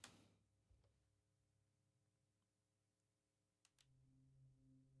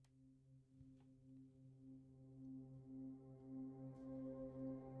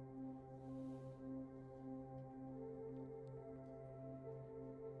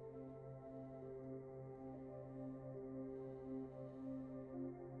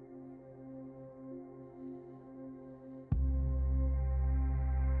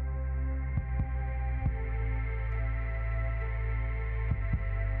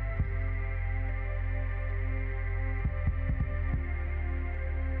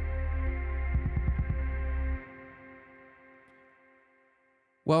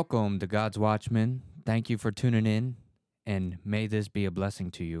Welcome to God's Watchmen. Thank you for tuning in, and may this be a blessing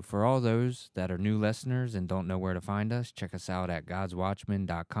to you. For all those that are new listeners and don't know where to find us, check us out at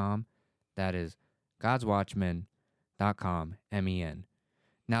godswatchmen.com. That is godswatchmen.com, MEN.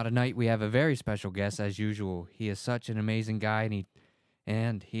 Now tonight we have a very special guest as usual. He is such an amazing guy,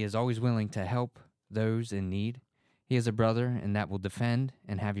 and he is always willing to help those in need. He is a brother, and that will defend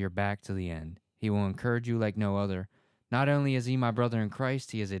and have your back to the end. He will encourage you like no other. Not only is he my brother in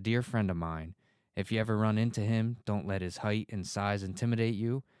Christ, he is a dear friend of mine. If you ever run into him, don't let his height and size intimidate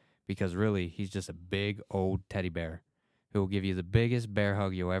you, because really, he's just a big old teddy bear who will give you the biggest bear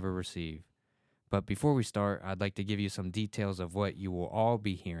hug you'll ever receive. But before we start, I'd like to give you some details of what you will all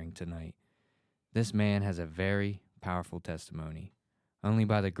be hearing tonight. This man has a very powerful testimony. Only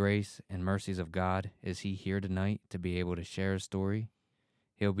by the grace and mercies of God is he here tonight to be able to share his story.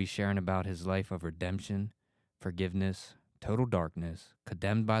 He'll be sharing about his life of redemption, forgiveness, total darkness,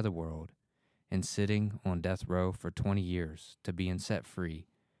 condemned by the world, and sitting on death row for 20 years to being set free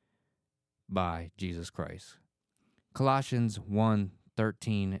by Jesus Christ. Colossians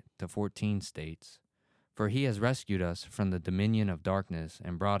 1:13-14 states, "For he has rescued us from the dominion of darkness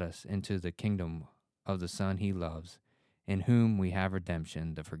and brought us into the kingdom of the Son he loves, in whom we have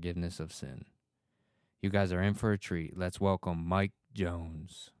redemption, the forgiveness of sin." You guys are in for a treat. Let's welcome Mike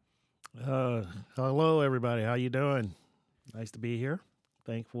Jones. Hello, everybody. How you doing? Nice to be here.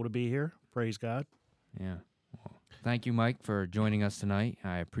 Thankful to be here. Praise God. Yeah. Well, thank you, Mike, for joining us tonight.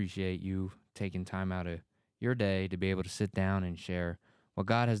 I appreciate you taking time out of your day to be able to sit down and share what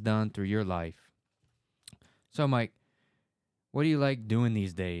God has done through your life. So, Mike, what do you like doing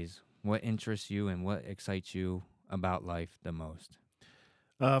these days? What interests you and what excites you about life the most?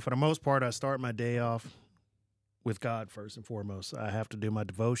 For the most part, I start my day off with God first and foremost. I have to do my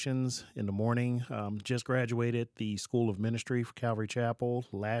devotions in the morning. Just graduated the School of Ministry for Calvary Chapel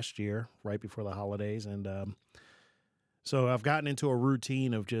last year, right before the holidays. And so I've gotten into a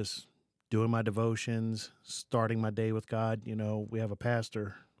routine of just doing my devotions, starting my day with God. You know, we have a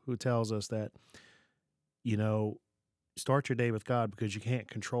pastor who tells us that, start your day with God because you can't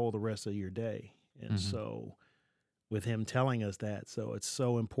control the rest of your day. And so with him telling us that. So it's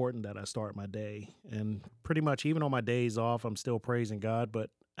so important that I start my day. And pretty much even on my days off, I'm still praising God. But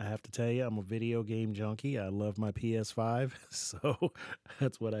I have to tell you, I'm a video game junkie. I love my PS5. So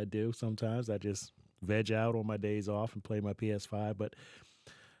that's what I do sometimes. I just veg out on my days off and play my PS5. But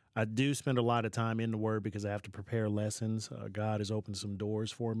I do spend a lot of time in the Word because I have to prepare lessons. God has opened some doors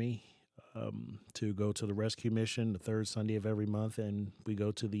for me to go to the rescue mission the third Sunday of every month, and we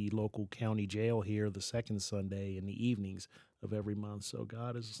go to the local county jail here the second Sunday in the evenings of every month. So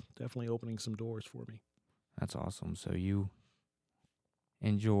God is definitely opening some doors for me. That's awesome. So you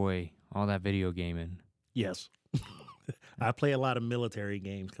enjoy all that video gaming. Yes. I play a lot of military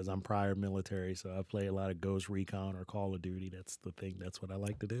games because I'm prior military, so I play a lot of Ghost Recon or Call of Duty. That's the thing. That's what I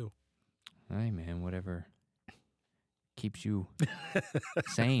like to do. Hey, man, whatever keeps you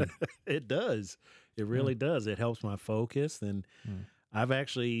sane. It does. It really does. It helps my focus. And I've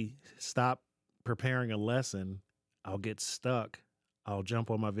actually stopped preparing a lesson. I'll get stuck. I'll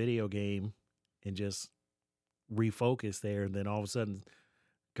jump on my video game and just refocus there. And then all of a sudden,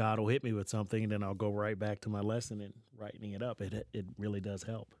 God will hit me with something, and then I'll go right back to my lesson and writing it up. It really does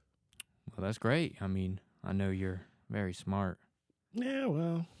help. Well, that's great. I mean, I know you're very smart. Yeah,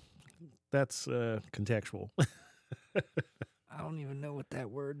 well, that's contextual. I don't even know what that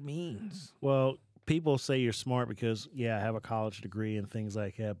word means. Well, people say you're smart because, I have a college degree and things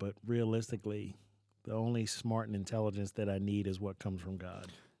like that. But realistically, the only smart and intelligence that I need is what comes from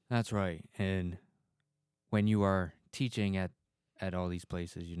God. That's right. And when you are teaching at all these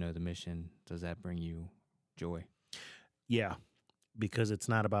places, the mission, does that bring you joy? Yeah, because it's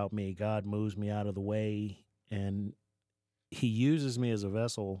not about me. God moves me out of the way, and he uses me as a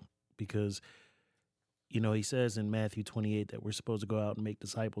vessel because he says in Matthew 28 that we're supposed to go out and make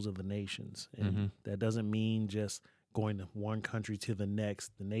disciples of the nations. And that doesn't mean just going to one country to the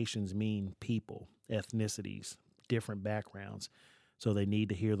next. The nations mean people, ethnicities, different backgrounds. So they need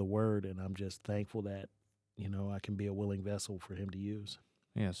to hear the word. And I'm just thankful that, I can be a willing vessel for him to use.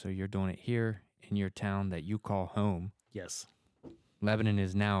 Yeah, so you're doing it here in your town that you call home. Yes. Lebanon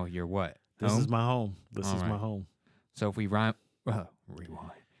is now your what? This home? is my home. This All is right. my home. So if we rewind.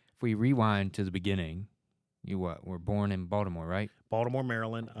 If we rewind to the beginning, you were born in Baltimore, right? Baltimore,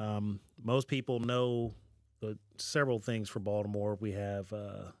 Maryland. Most people know the several things for Baltimore. We have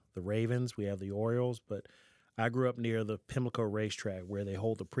the Ravens, we have the Orioles, but I grew up near the Pimlico racetrack where they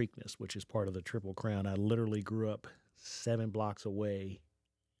hold the Preakness, which is part of the Triple Crown. I literally grew up 7 blocks away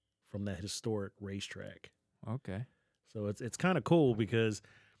from that historic racetrack. Okay. So it's kind of cool because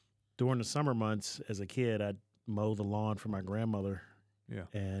during the summer months as a kid, I'd mow the lawn for my grandmother, Yeah.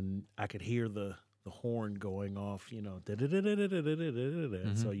 and I could hear the horn going off,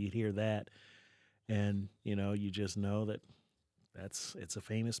 da-da-da-da-da-da-da-da-da. So you'd hear that, and you just know that it's a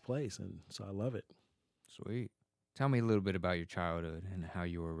famous place, and so I love it. Sweet. Tell me a little bit about your childhood and how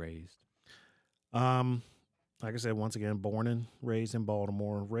you were raised. Like I said, once again, born and raised in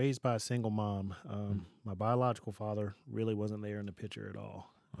Baltimore, raised by a single mom. My biological father really wasn't there in the picture at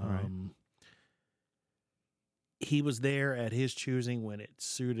all. All right. He was there at his choosing when it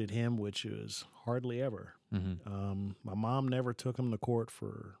suited him, which was hardly ever. My mom never took him to court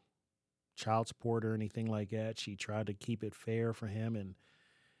for child support or anything like that. She tried to keep it fair for him, and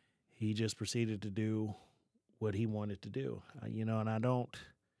he just proceeded to do what he wanted to do. And I don't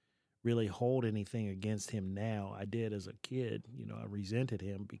really hold anything against him now. I did as a kid. I resented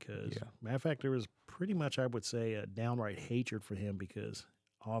him because, matter of fact, there was pretty much, I would say, a downright hatred for him because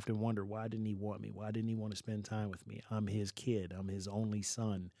I often wonder, why didn't he want me? Why didn't he want to spend time with me? I'm his kid. I'm his only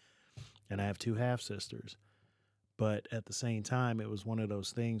son, and I have 2 half-sisters. But at the same time, it was one of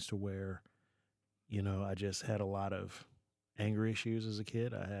those things to where, I just had a lot of anger issues as a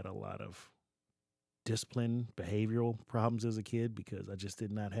kid. I had a lot of discipline, behavioral problems as a kid because I just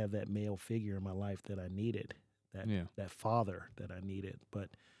did not have that male figure in my life that I needed, that father that I needed. But,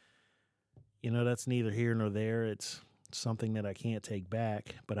 that's neither here nor there. It's something that I can't take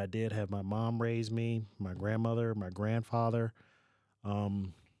back, but I did have my mom raise me, my grandmother, my grandfather,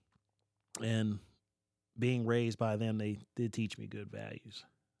 and being raised by them, they did teach me good values.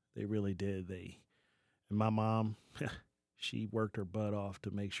 They really did. And my mom, she worked her butt off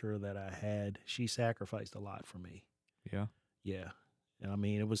to make sure that she sacrificed a lot for me. Yeah. Yeah. And I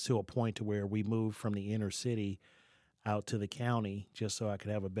mean, it was to a point to where we moved from the inner city out to the county just so I could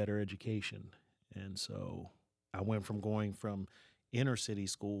have a better education. And so I went from going from inner city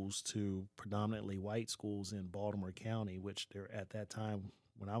schools to predominantly white schools in Baltimore County, which there at that time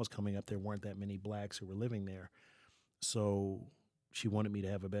when I was coming up, there weren't that many blacks who were living there. So she wanted me to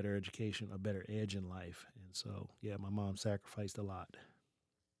have a better education, a better edge in life. And so, my mom sacrificed a lot.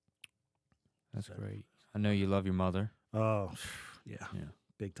 That's great. I know you love your mother. Oh, yeah.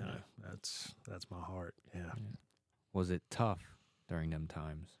 Big time. Yeah. That's my heart. Yeah. Was it tough during them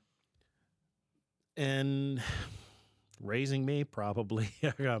times? And raising me, probably.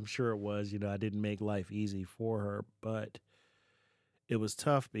 I'm sure it was. I didn't make life easy for her, but it was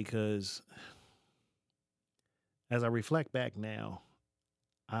tough because as I reflect back now,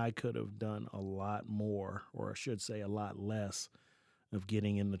 I could have done a lot more, or I should say a lot less, of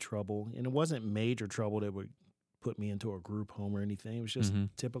getting into trouble. And it wasn't major trouble that would put me into a group home or anything. It was just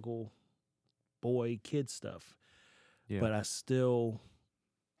typical kid stuff. Yeah. But I still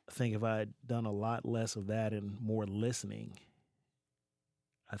think if I had done a lot less of that and more listening,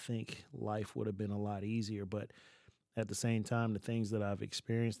 I think life would have been a lot easier. But at the same time, the things that I've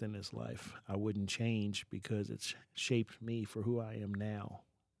experienced in this life, I wouldn't change because it's shaped me for who I am now.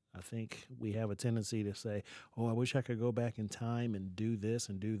 I think we have a tendency to say, oh, I wish I could go back in time and do this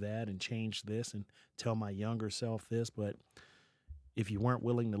and do that and change this and tell my younger self this. But if you weren't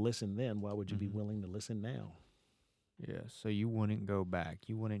willing to listen then, why would you be willing to listen now? Yeah, so you wouldn't go back.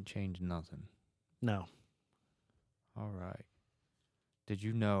 You wouldn't change nothing. No. All right. Did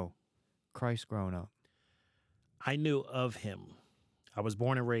you know Christ growing up? I knew of him. I was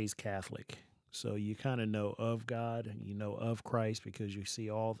born and raised Catholic. So you kind of know of God and you know of Christ because you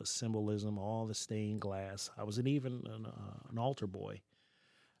see all the symbolism, all the stained glass. I was even an altar boy.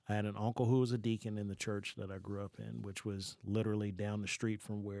 I had an uncle who was a deacon in the church that I grew up in, which was literally down the street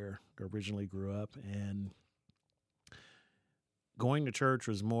from where I originally grew up. And going to church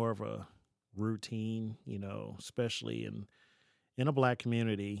was more of a routine, especially in a black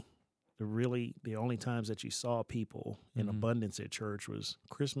community. The only times that you saw people in abundance at church was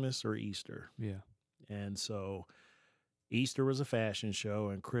Christmas or Easter. Yeah. And so Easter was a fashion show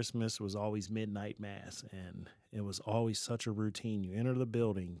and Christmas was always midnight mass. And it was always such a routine. You enter the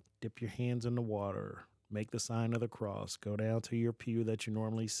building, dip your hands in the water, make the sign of the cross, go down to your pew that you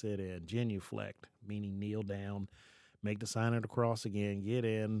normally sit in, genuflect, meaning kneel down, make the sign of the cross again, get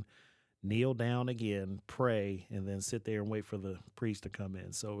in, kneel down again, pray, and then sit there and wait for the priest to come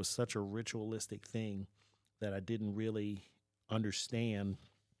in. So it was such a ritualistic thing that I didn't really understand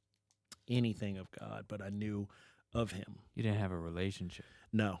anything of God, but I knew of him. You didn't have a relationship?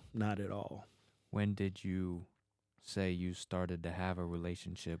 No, not at all. When did you say you started to have a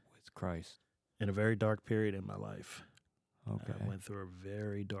relationship with Christ? In a very dark period in my life. Okay. I went through a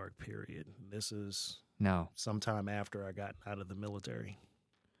very dark period. This is now sometime after I got out of the military.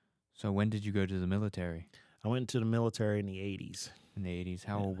 So when did you go to the military? I went into the military in the 80s. In the 80s.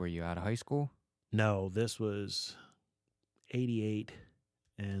 How Yeah. old were you? Out of high school? No, this was 88,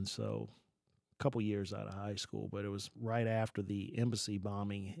 and so a couple years out of high school, but it was right after the embassy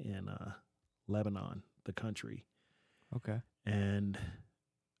bombing in Lebanon, the country. Okay. And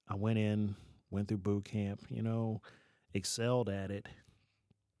I went through boot camp, excelled at it,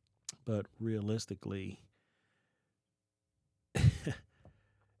 but realistically,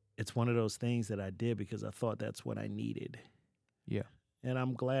 it's one of those things that I did because I thought that's what I needed. Yeah. And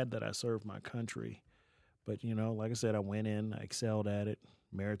I'm glad that I served my country. But, like I said, I went in, I excelled at it,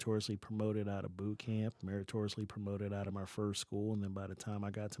 meritoriously promoted out of boot camp, meritoriously promoted out of my first school. And then by the time I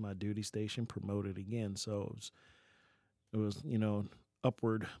got to my duty station, promoted again. So it was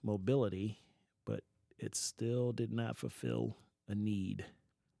upward mobility, but it still did not fulfill a need.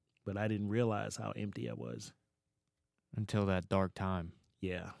 But I didn't realize how empty I was. Until that dark time.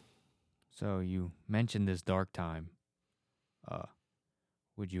 Yeah. So you mentioned this dark time.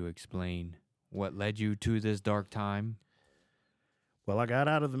 Would you explain what led you to this dark time? Well, I got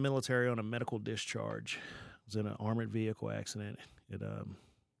out of the military on a medical discharge. I was in an armored vehicle accident.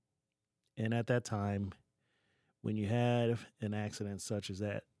 And at that time, when you have an accident such as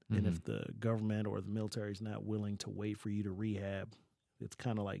that, and if the government or the military is not willing to wait for you to rehab, it's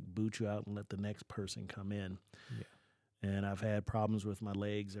kind of like boot you out and let the next person come in. Yeah. And I've had problems with my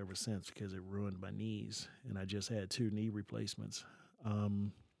legs ever since because it ruined my knees. And I just had 2 knee replacements.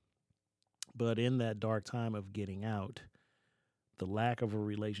 But in that dark time of getting out, the lack of a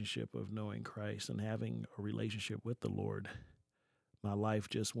relationship of knowing Christ and having a relationship with the Lord, my life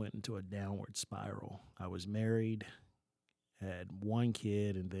just went into a downward spiral. I was married, had 1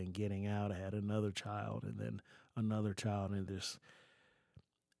 kid, and then getting out, I had another child, and then another child, and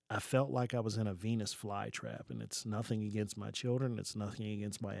I felt like I was in a Venus flytrap, and it's nothing against my children, it's nothing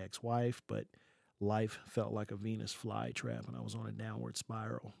against my ex-wife, but life felt like a Venus flytrap, and I was on a downward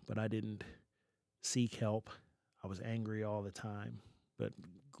spiral, but I didn't seek help. I was angry all the time. But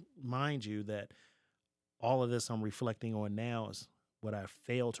mind you that all of this I'm reflecting on now is what I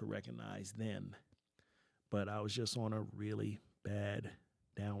failed to recognize then. But I was just on a really bad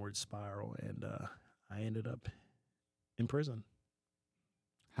downward spiral, and I ended up in prison.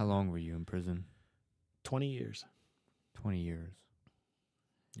 How long were you in prison? 20 years. 20 years.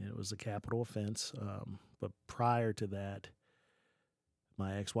 And it was a capital offense. But prior to that,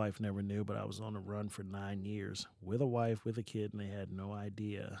 my ex-wife never knew, but I was on the run for 9 years with a wife, with a kid, and they had no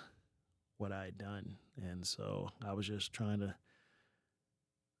idea what I had done. And so I was just trying to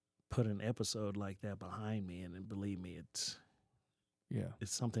put an episode like that behind me. And believe me, it's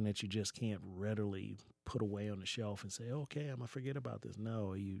something that you just can't readily put away on the shelf and say, okay, I'm going to forget about this.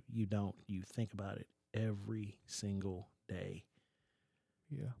 No, you don't. You think about it every single day.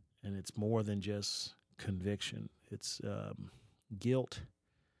 Yeah. And it's more than just conviction. It's guilt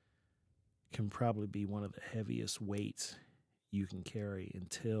can probably be one of the heaviest weights you can carry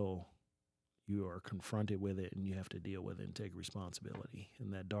until you are confronted with it and you have to deal with it and take responsibility.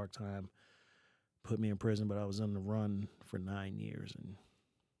 And that dark time put me in prison, but I was on the run for 9 years, and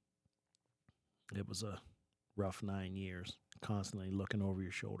it was a rough 9 years, constantly looking over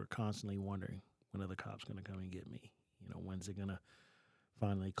your shoulder, constantly wondering, when are the cops going to come and get me? When's it going to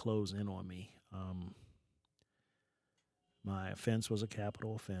finally close in on me? My offense was a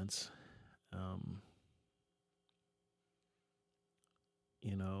capital offense.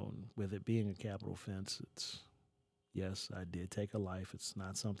 With it being a capital offense, yes, I did take a life. It's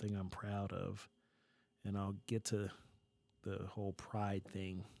not something I'm proud of. And I'll get to the whole pride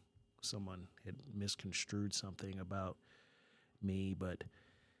thing. Someone had misconstrued something about me, but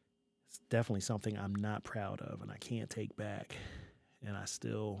it's definitely something I'm not proud of and I can't take back. And I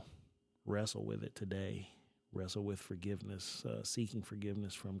still wrestle with it today, wrestle with forgiveness, seeking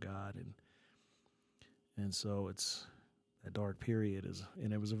forgiveness from God. And so it's a dark period,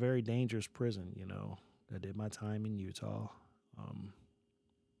 and it was a very dangerous prison. I did my time in Utah.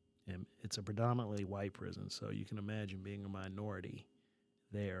 And it's a predominantly white prison, so you can imagine being a minority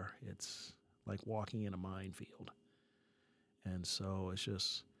there. It's like walking in a minefield. And so it's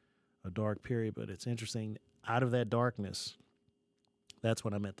just a dark period, but it's interesting. Out of that darkness, that's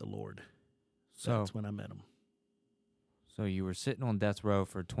when I met the Lord. That's when I met him. So you were sitting on death row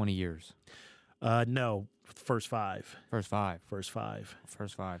for 20 years? No, first five. First five.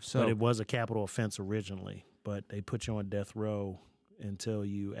 So, but it was a capital offense originally, but they put you on death row until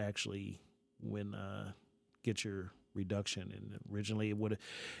you actually get your reduction. And originally it would have,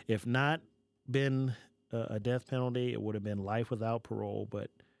 if not been a death penalty, it would have been life without parole. But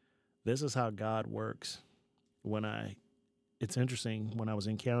this is how God works. It's interesting, when I was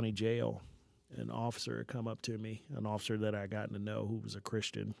in county jail, an officer had come up to me, an officer that I gotten to know who was a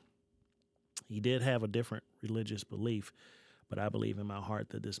Christian. He did have a different religious belief, but I believe in my heart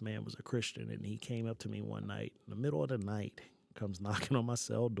that this man was a Christian. And he came up to me one night, in the middle of the night, comes knocking on my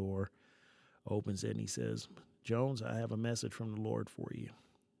cell door, opens it, and he says, "Jones, I have a message from the Lord for you."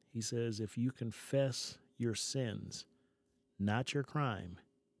 He says, "If you confess your sins, not your crime,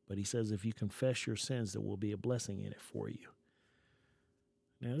 but he says, if you confess your sins, there will be a blessing in it for you."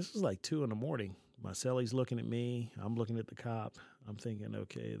 Now, this is like 2 a.m. My cellie's looking at me. I'm looking at the cop. I'm thinking,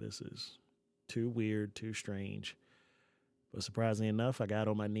 okay, this is too weird, too strange. But surprisingly enough, I got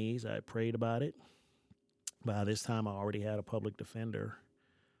on my knees. I prayed about it. By this time, I already had a public defender.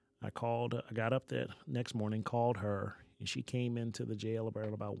 I got up that next morning, called her, and she came into the jail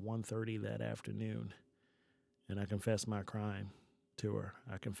about 1:30 that afternoon. And I confessed my crime to her.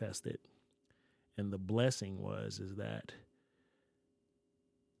 I confessed it. And the blessing is that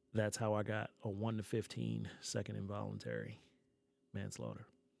that's how I got a 1 to 15 second involuntary manslaughter.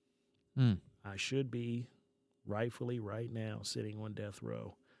 I should be rightfully right now sitting on death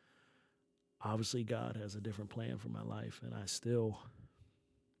row. Obviously, God has a different plan for my life, and it's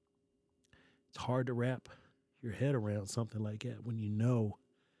hard to wrap your head around something like that when you know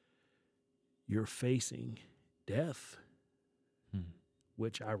you're facing death,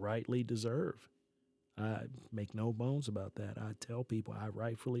 which I rightly deserve. I make no bones about that. I tell people I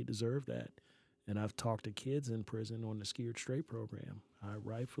rightfully deserve that. And I've talked to kids in prison on the Scared Straight program. I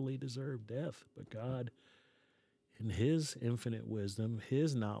rightfully deserve death. But God, in his infinite wisdom,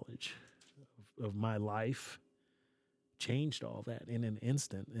 his knowledge of my life, changed all that in an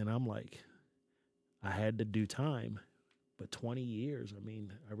instant. And I'm like, I had to do time. But 20 years, I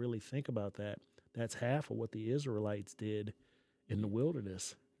mean, I really think about that. That's half of what the Israelites did in the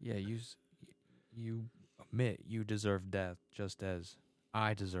wilderness. Yeah, you admit you deserve death just as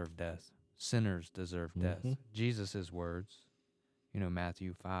I deserve death. Sinners deserve death. Jesus' words,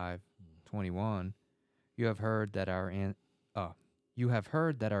 Matthew 5:21, you have heard that our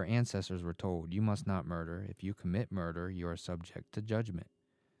ancestors were told, you must not murder. If you commit murder, you are subject to judgment.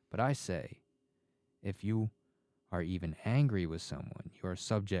 But I say, if you are even angry with someone, you are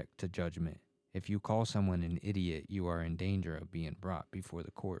subject to judgment. If you call someone an idiot, you are in danger of being brought before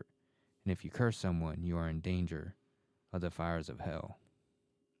the court. And if you curse someone, you are in danger of the fires of hell.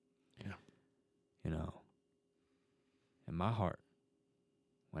 Yeah. In my heart,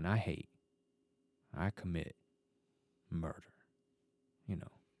 when I hate, I commit murder,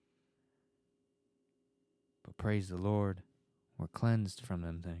 But praise the Lord, we're cleansed from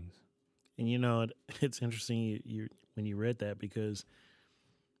them things. And it's interesting you when you read that, because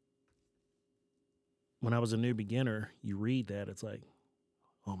when I was a new beginner, you read that, it's like,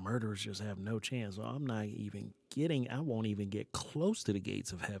 oh, murderers just have no chance. Well, I won't even get close to the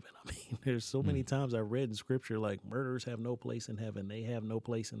gates of heaven. I mean, there's so many times I've read in scripture, like, murderers have no place in heaven. They have no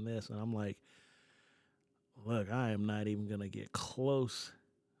place in this. And I'm like, look, I am not even going to get close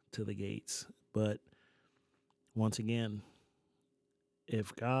to the gates. But once again,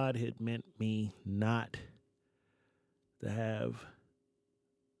 if God had meant me not to have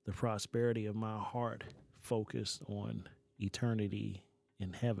the prosperity of my heart focused on eternity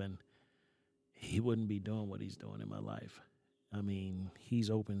in heaven, he wouldn't be doing what he's doing in my life. I mean, he's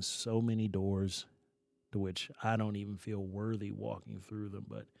opened so many doors to which I don't even feel worthy walking through them.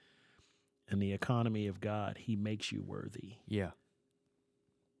 But in the economy of God, he makes you worthy. Yeah.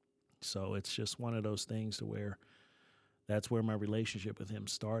 So it's just one of those things to where that's where my relationship with him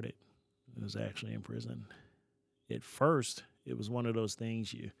started. It was actually in prison. At first, it was one of those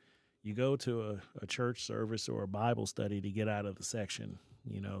things you go to a church service or a Bible study to get out of the section.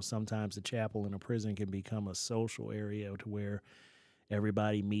 Sometimes the chapel in a prison can become a social area to where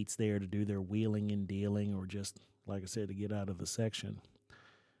everybody meets there to do their wheeling and dealing, or just, like I said, to get out of the section.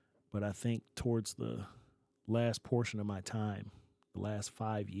 But I think towards the last portion of my time, the last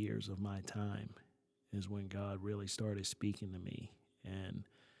 5 years of my time, is when God really started speaking to me. And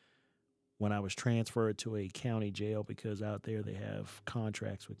when I was transferred to a county jail, because out there they have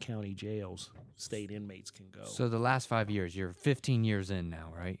contracts with county jails, state inmates can go. So the last 5 years, you're 15 years in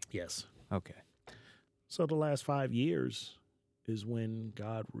now, right? Yes. Okay. So the last 5 years is when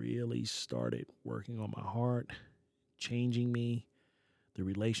God really started working on my heart, changing me. The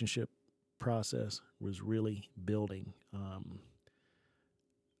relationship process was really building.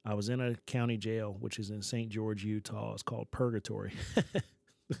 I was in a county jail, which is in St. George, Utah. It's called Purgatory.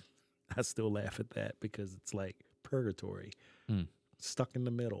 I still laugh at that because it's like purgatory, stuck in the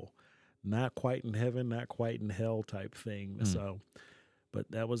middle, not quite in heaven, not quite in hell type thing.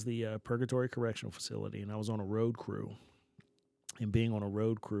 But that was the Purgatory Correctional Facility, and I was on a road crew. And being on a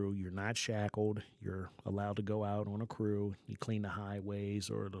road crew, you're not shackled. You're allowed to go out on a crew. You clean the highways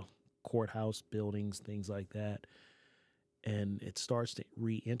or the courthouse buildings, things like that. And it starts to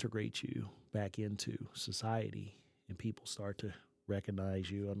reintegrate you back into society, and people start to recognize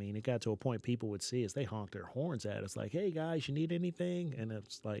you. I mean, it got to a point people would see us, they honk their horns at us like, hey guys, you need anything? And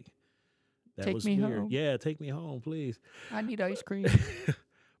it's like, that Take was me weird. home. Yeah, take me home, please. I need ice cream.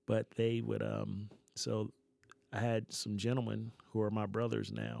 But they would, so I had some gentlemen who are my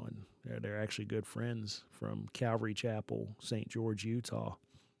brothers now, and they're actually good friends from Calvary Chapel, St. George, Utah.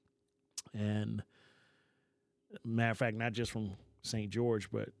 And matter of fact, not just from St.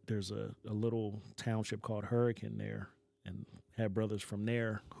 George, but there's a little township called Hurricane there, and had brothers from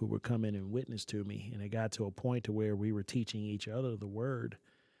there who would come in and witness to me. And it got to a point to where we were teaching each other the word,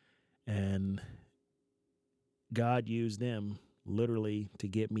 and God used them literally to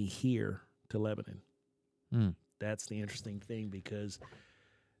get me here to Lebanon. Mm. That's the interesting thing, because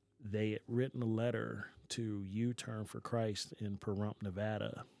they had written a letter to U-Turn for Christ in Pahrump,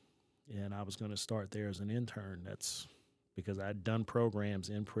 Nevada, and I was going to start there as an intern. That's because I'd done programs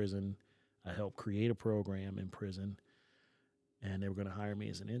in prison. I helped create a program in prison, and they were going to hire me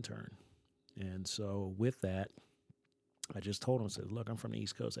as an intern. And so with that, I just told them, I said, look, I'm from the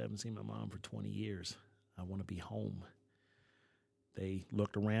East Coast. I haven't seen my mom for 20 years. I want to be home. They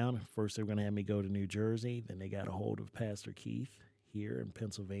looked around. First, they were going to have me go to New Jersey. Then they got a hold of Pastor Keith here in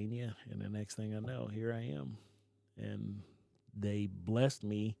Pennsylvania. And the next thing I know, here I am. And they blessed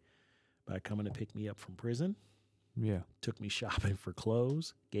me by coming to pick me up from prison. Yeah. Took me shopping for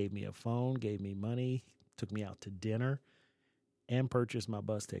clothes, gave me a phone, gave me money, took me out to dinner, and purchased my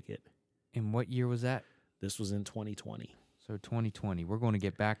bus ticket. And what year was that? This was in 2020. So 2020. We're going to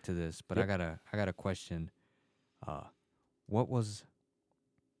get back to this, but Yep. I got a question. What was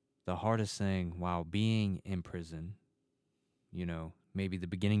the hardest thing while being in prison? You know, maybe the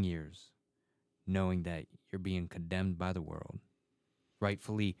beginning years, knowing that you're being condemned by the world,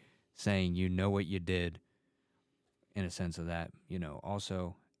 rightfully saying you know what you did, in a sense of that, you know,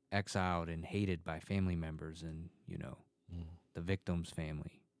 also exiled and hated by family members and, you know, the victim's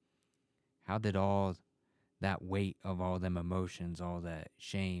family. How did all that weight of all them emotions, all that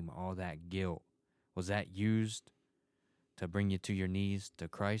shame, all that guilt, was that used to bring you to your knees to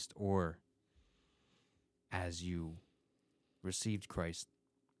Christ, or as you received Christ,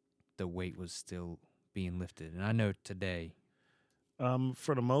 the weight was still being lifted? And I know today.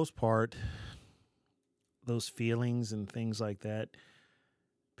 For the most part, those feelings and things like that,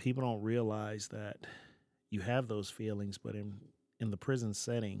 people don't realize that you have those feelings, but in the prison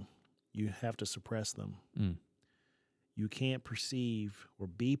setting, you have to suppress them. Mm. You can't perceive or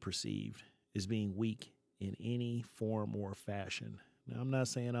be perceived as being weak in any form or fashion. Now, I'm not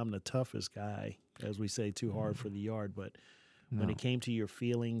saying I'm the toughest guy, as we say, too hard for the yard, but when it came to your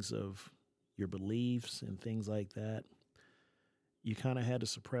feelings of your beliefs and things like that, you kind of had to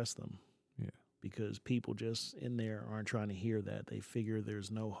suppress them. Yeah. Because people just in there aren't trying to hear that. They figure there's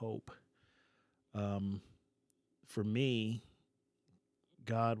no hope. For me,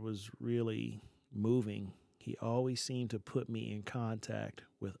 God was really moving. He always seemed to put me in contact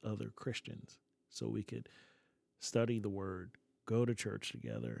with other Christians so we could study the Word, go to church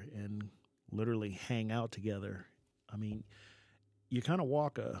together, and literally hang out together. I mean, you kind of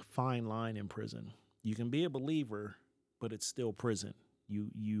walk a fine line in prison. You can be a believer, but it's still prison.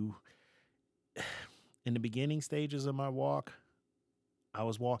 You in the beginning stages of my walk, I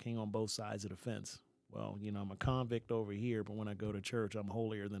was walking on both sides of the fence. Well, you know, I'm a convict over here, but when I go to church, I'm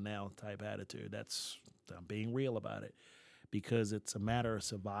holier than thou type attitude. I'm being real about it, because it's a matter of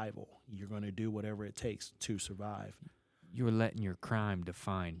survival. You're going to do whatever it takes to survive. You were letting your crime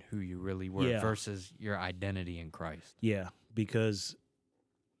define who you really were versus your identity in Christ. Yeah, because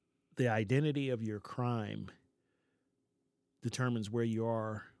the identity of your crime determines where you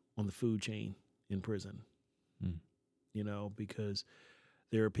are on the food chain in prison. You know, because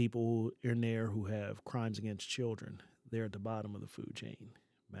there are people in there who have crimes against children. They're at the bottom of the food chain.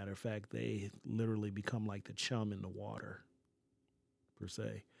 Matter of fact, they literally become like the chum in the water, per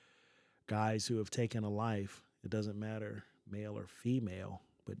se. Guys who have taken a life, it doesn't matter male or female,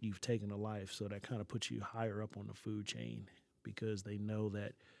 but you've taken a life, so that kind of puts you higher up on the food chain, because they know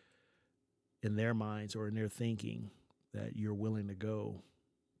that in their minds or in their thinking that you're willing to go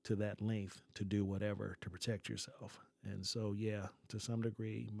to that length to do whatever to protect yourself. And so, yeah, to some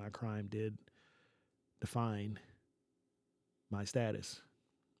degree, my crime did define my status,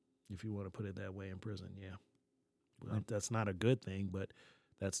 if you want to put it that way, in prison, yeah. Well, that's not a good thing, but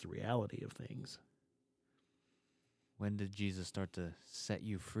that's the reality of things. When did Jesus start to set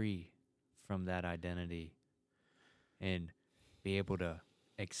you free from that identity? And be able to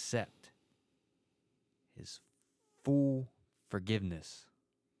accept his full forgiveness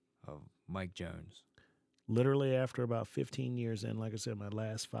of Mike Jones. Literally after about 15 years in, like I said, my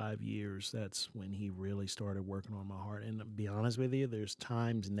last 5 years, that's when he really started working on my heart. And to be honest with you, there's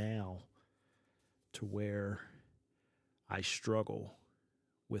times now to where I struggle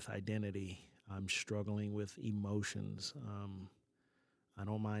with identity. I'm struggling with emotions. I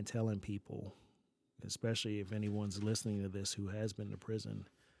don't mind telling people, especially if anyone's listening to this who has been to prison,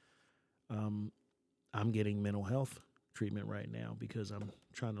 I'm getting mental health treatment right now because I'm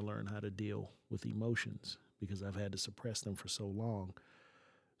trying to learn how to deal with emotions because I've had to suppress them for so long.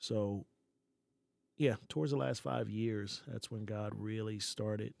 So, yeah, towards the last 5 years, that's when God really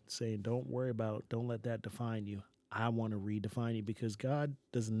started saying, don't let that define you. I want to redefine you, because God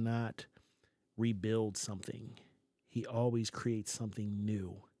does not rebuild something. He always creates something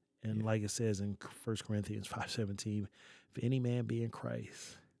new. And like it says in 1 Corinthians 5:17, if any man be in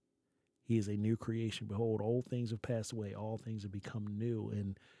Christ, he is a new creation. Behold, old things have passed away. All things have become new.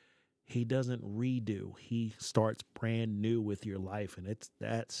 And he doesn't redo. He starts brand new with your life. And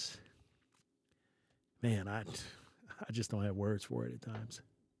man, I just don't have words for it at times.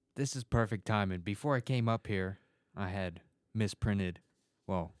 This is perfect timing. Before I came up here, I had misprinted.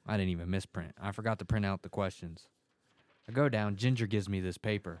 Well, I didn't even misprint. I forgot to print out the questions. I go down. Ginger gives me this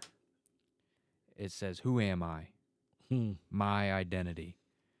paper. It says, who am I? My identity.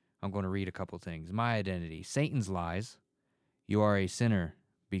 I'm going to read a couple things. My identity. Satan's lies. You are a sinner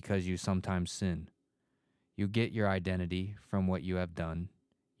because you sometimes sin. You get your identity from what you have done.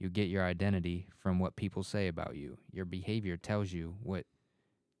 You get your identity from what people say about you. Your behavior tells you what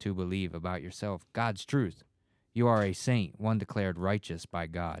to believe about yourself. God's truth. You are a saint, one declared righteous by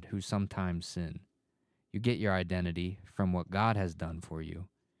God, who sometimes sin. You get your identity from what God has done for you.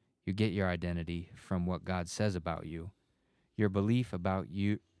 You get your identity from what God says about you. Your belief about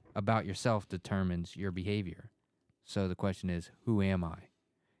yourself determines your behavior. So the question is, who am I?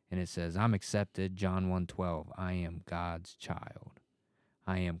 And it says, I'm accepted, John 1:12. I am God's child.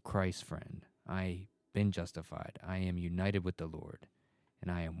 I am Christ's friend. I've been justified. I am united with the Lord,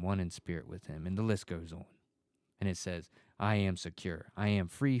 and I am one in spirit with him. And the list goes on. And it says, I am secure. I am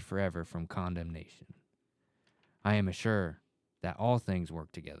free forever from condemnation. I am assured that all things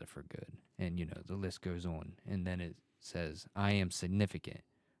work together for good. And, the list goes on. And then it says, I am significant.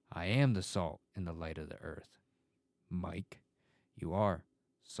 I am the salt and the light of the earth. Mike, you are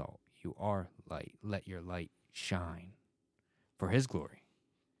salt. You are light. Let your light shine for his glory.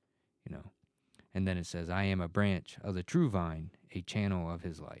 And then it says, I am a branch of the true vine, a channel of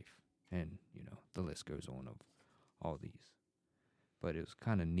his life. And, the list goes on of all these. But it was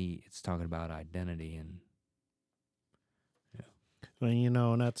kind of neat. It's talking about identity and, Well,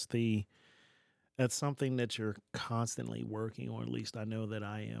 and that's something that you're constantly working on. At least I know that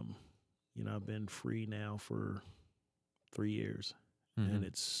I am. I've been free now for 3 years, and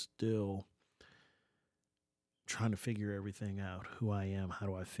it's still trying to figure everything out, who I am, how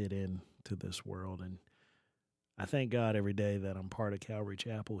do I fit in to this world. And I thank God every day that I'm part of Calvary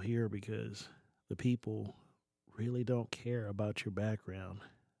Chapel here, because the people really don't care about your background.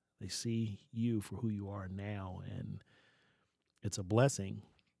 They see you for who you are now, and it's a blessing,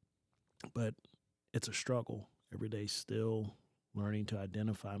 but it's a struggle every day, still learning to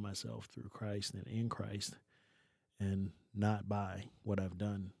identify myself through Christ and in Christ, and not by what I've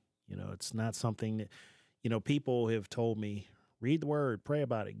done. It's not something that, people have told me, read the word, pray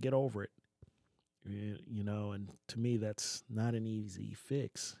about it, get over it. And to me, that's not an easy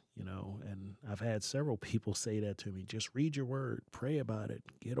fix, and I've had several people say that to me, just read your word, pray about it,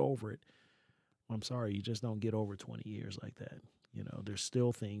 get over it. I'm sorry, you just don't get over 20 years like that. There's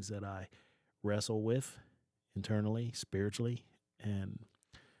still things that I wrestle with internally, spiritually, and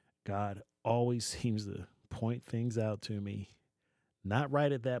God always seems to point things out to me, not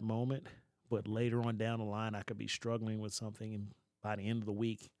right at that moment, but later on down the line, I could be struggling with something, and by the end of the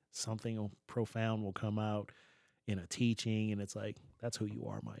week, something profound will come out in a teaching, and it's like, that's who you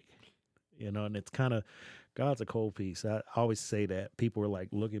are, Mike. And it's kind of, God's a cold piece. I always say that. People are like,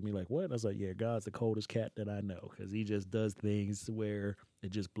 look at me like, what? And I was like, yeah, God's the coldest cat that I know, because he just does things where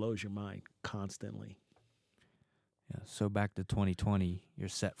it just blows your mind constantly. Yeah. So back to 2020, you're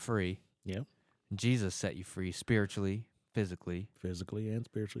set free. Yeah. Jesus set you free spiritually, physically. Physically and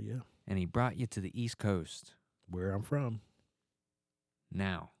spiritually, yeah. And he brought you to the East Coast. Where I'm from.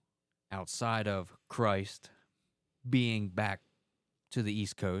 Now, outside of Christ being back to the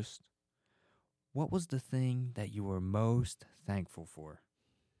East Coast, what was the thing that you were most thankful for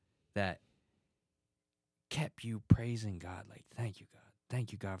that kept you praising God? Like, thank you, God.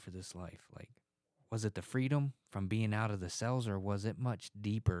 Thank you, God, for this life. Like, Was it the freedom from being out of the cells, or was it much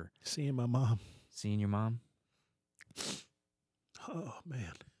deeper? Seeing my mom. Seeing your mom? Oh,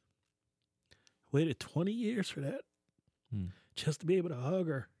 man. Waited 20 years for that. Just to be able to hug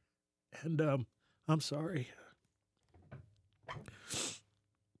her. And I'm sorry.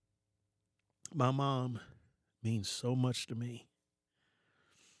 My mom means so much to me.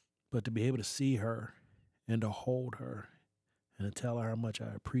 But to be able to see her and to hold her and to tell her how much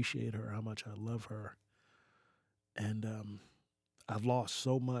I appreciate her, how much I love her. And I've lost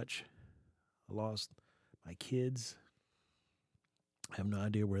so much. I lost my kids. I have no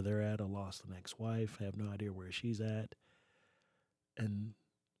idea where they're at. I lost an ex-wife. I have no idea where she's at.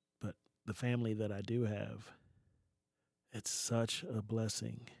 But the family that I do have, it's such a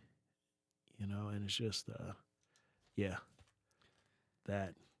blessing, and it's just,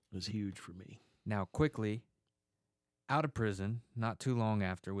 that was huge for me. Now, quickly, out of prison, not too long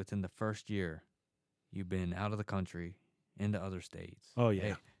after, within the first year, you've been out of the country, into other states. Oh, yeah.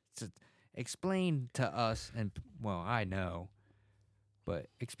 Hey, so explain to us, and, well, I know, but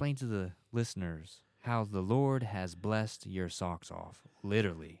explain to the listeners how the Lord has blessed your socks off,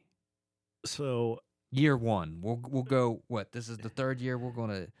 literally. So year one, we'll go, what, this is the third year, we're going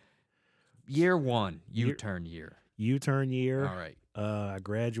to, year one, U-turn year. U-turn year. All right. I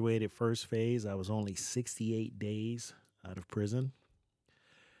graduated first phase. I was only 68 days out of prison.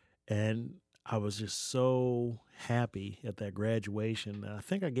 And I was just so happy at that graduation. I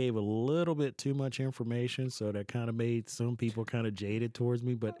think I gave a little bit too much information, so that kind of made some people kind of jaded towards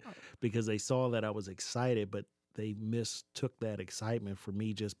me, but because they saw that I was excited, but they mistook that excitement for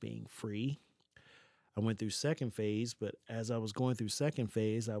me just being free. I went through second phase, but as I was going through second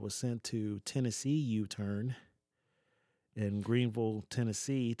phase, I was sent to Tennessee U-turn in Greenville,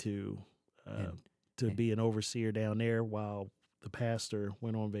 Tennessee to be an overseer down there while the pastor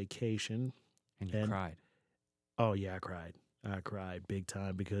went on vacation. And you cried. Oh, yeah, I cried. I cried big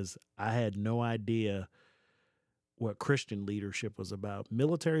time because I had no idea what Christian leadership was about.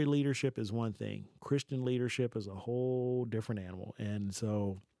 Military leadership is one thing. Christian leadership is a whole different animal. And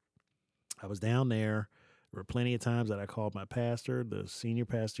so I was down there. There were plenty of times that I called my pastor, the senior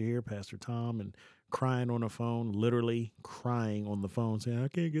pastor here, Pastor Tom, and crying on the phone, literally crying on the phone, saying, I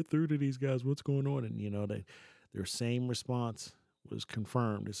can't get through to these guys. What's going on? And, their same response was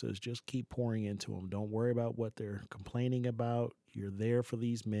confirmed. It says, just keep pouring into them. Don't worry about what they're complaining about. You're there for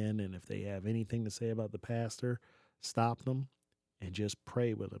these men, and if they have anything to say about the pastor, stop them and just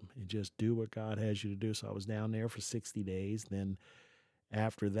pray with them and just do what God has you to do. So I was down there for 60 days. Then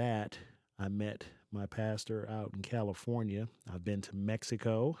after that, I met my pastor out in California. I've been to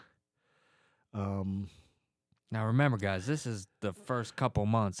Mexico. Now, remember, guys, this is the first couple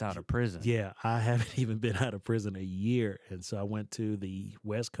months out of prison. Yeah, I haven't even been out of prison a year. And so I went to the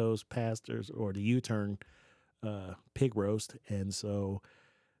West Coast pastors or the U-turn pig roast. And so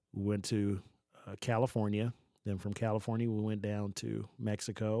we went to California. Then from California, we went down to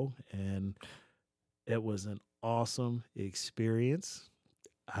Mexico. And it was an awesome experience.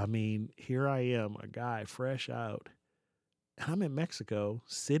 I mean, here I am, a guy fresh out. And I'm in Mexico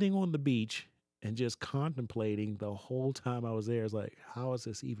sitting on the beach and just contemplating the whole time I was there. It's like, how is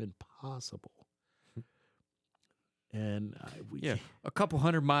this even possible? And a couple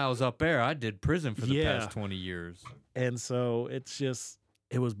 100 miles up there, I did prison for the past 20 years. And so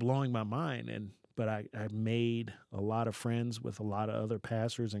it was blowing my mind. But I made a lot of friends with a lot of other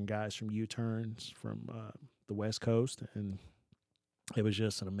pastors and guys from U-turns from the West Coast. And it was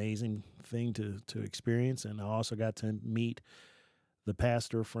just an amazing thing to experience. And I also got to meet the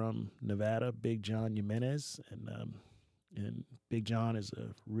pastor from Nevada, Big John Jimenez, and Big John is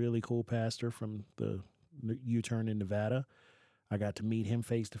a really cool pastor from the U-turn in Nevada. I got to meet him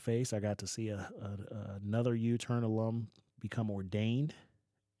face to face. I got to see another U-turn alum become ordained,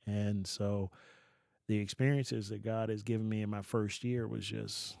 and so the experiences that God has given me in my first year was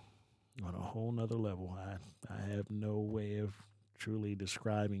just on a whole nother level. I have no way of truly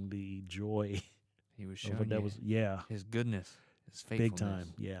describing the joy he was showing his goodness. His faithfulness. Big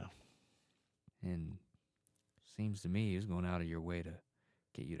time, yeah. And seems to me he was going out of your way to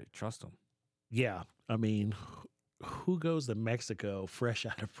get you to trust him. Yeah. I mean, who goes to Mexico fresh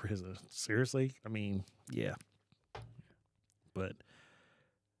out of prison? Seriously? I mean, yeah. But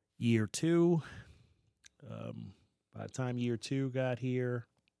year two, by the time year two got here,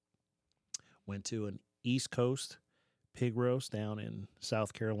 went to an East Coast pig roast down in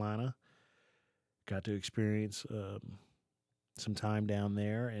South Carolina. Got to experience some time down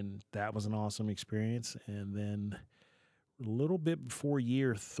there, and that was an awesome experience. And then a little bit before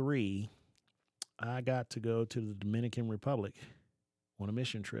year three, I got to go to the Dominican Republic on a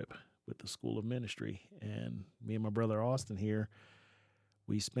mission trip with the School of Ministry. And me and my brother Austin here,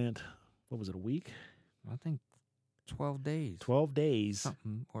 we spent, what was it, a week? I think 12 days. 12 days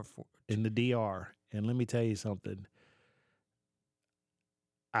Something or 4. in the DR. And let me tell you something.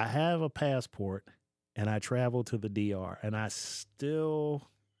 I have a passport and I travel to the DR, and that still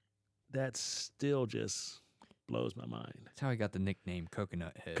just blows my mind. That's how I got the nickname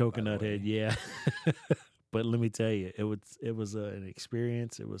Coconut Head. Coconut Head, yeah. But let me tell you, it was an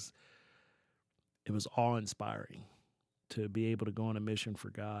experience. It was awe-inspiring to be able to go on a mission for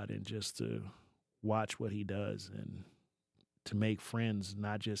God and just to watch what he does and to make friends,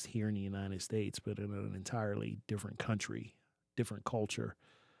 not just here in the United States, but in an entirely different country, different culture.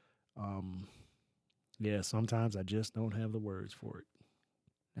 Yeah, sometimes I just don't have the words for it.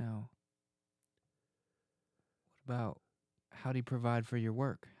 Now, what about how do you provide for your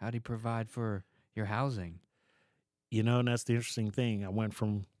work? How do you provide for your housing? You know, and that's the interesting thing. I went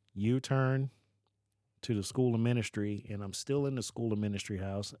from U-turn to the School of Ministry, and I'm still in the School of Ministry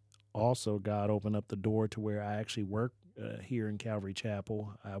house. Also, God opened up the door to where I actually work here in Calvary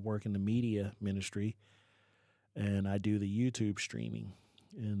Chapel. I work in the media ministry, and I do the YouTube streaming.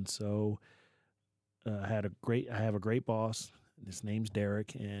 And so I have a great boss. His name's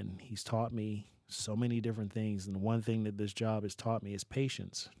Derek, and he's taught me so many different things. And the one thing that this job has taught me is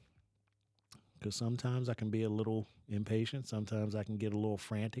patience. Because sometimes I can be a little impatient. Sometimes I can get a little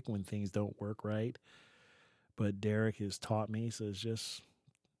frantic when things don't work right. But Derek has taught me, says just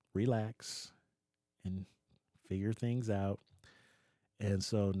relax and figure things out. And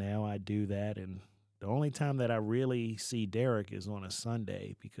so now I do that. And the only time that I really see Derek is on a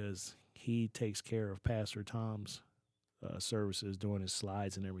Sunday, because he takes care of Pastor Tom's services, doing his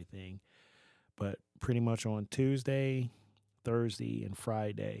slides and everything. But pretty much on Tuesday, Thursday, and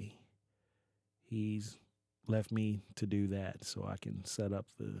Friday, he's left me to do that so I can set up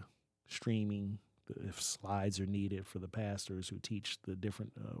the streaming, if slides are needed for the pastors who teach the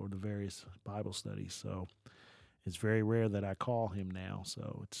different or the various Bible studies. So it's very rare that I call him now.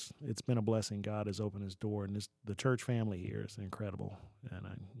 So it's been a blessing. God has opened his door, and the church family here is incredible. And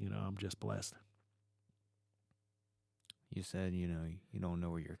I'm just blessed. You said, you don't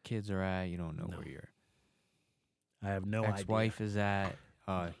know where your kids are at. You don't know where your I have no ex-wife is at.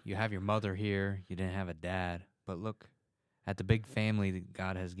 You have your mother here. You didn't have a dad. But look at the big family that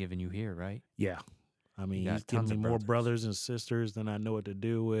God has given you here, right? Yeah. I mean, got he's given tons me of more brothers. brothers and sisters than I know what to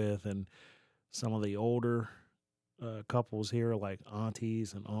do with. And some of the older couples here are like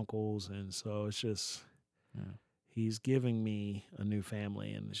aunties and uncles. And so it's just, he's giving me a new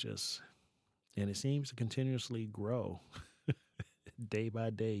family, and and it seems to continuously grow day by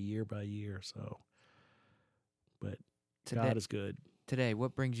day, year by year. So, but God is good. Today,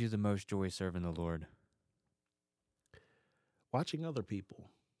 what brings you the most joy serving the Lord? Watching other people,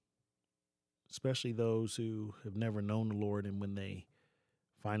 especially those who have never known the Lord, and when they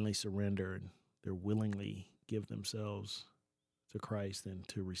finally surrender and they're willingly give themselves to Christ and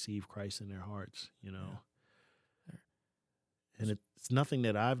to receive Christ in their hearts, Yeah. And it's nothing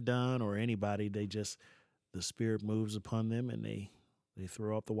that I've done or anybody. The Spirit moves upon them, and they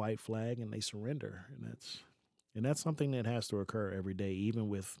throw up the white flag and they surrender. And that's something that has to occur every day, even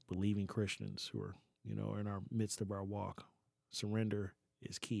with believing Christians who are, in our midst of our walk. Surrender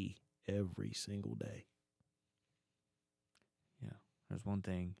is key every single day. Yeah. There's one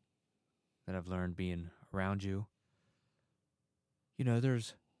thing that I've learned being around you.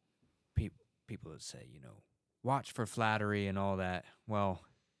 There's people that say, watch for flattery and all that. Well,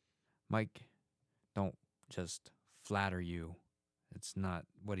 Mike don't just flatter you. It's not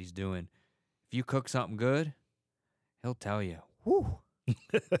what he's doing. If you cook something good, he'll tell you, whew,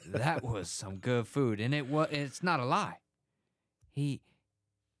 that was some good food. And it's not a lie. He's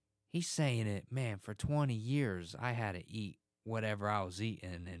saying it, man, for 20 years, I had to eat whatever I was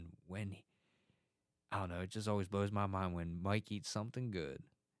eating. And I don't know, it just always blows my mind when Mike eats something good.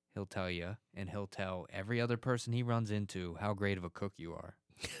 He'll tell you, and he'll tell every other person he runs into how great of a cook you are.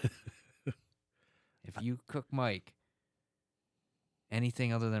 If you cook Mike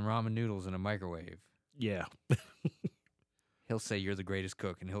anything other than ramen noodles in a microwave, yeah, he'll say you're the greatest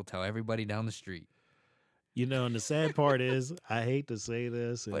cook, and he'll tell everybody down the street. And the sad part is, I hate to say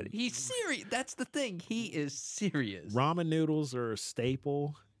this, But he's serious. That's the thing. He is serious. Ramen noodles are a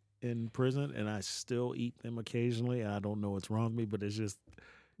staple in prison, and I still eat them occasionally. I don't know what's wrong with me, but it's just,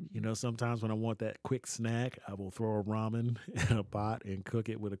 sometimes when I want that quick snack, I will throw a ramen in a pot and cook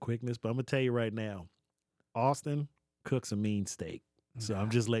it with a quickness. But I'm going to tell you right now, Austin cooks a mean steak. So I'm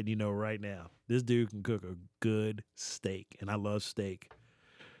just letting you know right now, this dude can cook a good steak, and I love steak.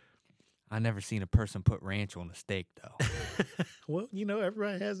 I never seen a person put ranch on a steak though. Well,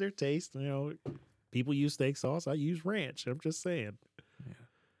 everybody has their taste. People use steak sauce. I use ranch. I'm just saying. Yeah.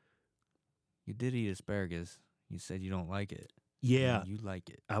 You did eat asparagus. You said you don't like it. Yeah, You like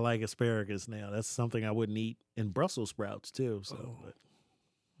it. I like asparagus now. That's something I wouldn't eat in Brussels sprouts too. So,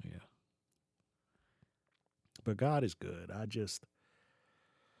 Yeah. but God is good.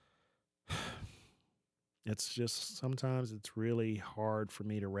 It's just sometimes it's really hard for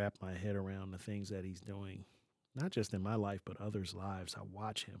me to wrap my head around the things that he's doing, not just in my life, but others' lives. I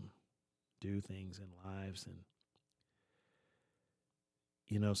watch him do things in lives. And,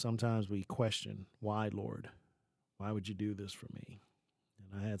 sometimes we question, why, Lord? Why would you do this for me?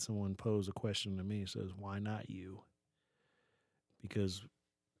 And I had someone pose a question to me. It says, why not you? Because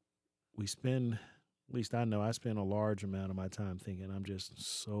we spend, at least I know I spend a large amount of my time thinking I'm just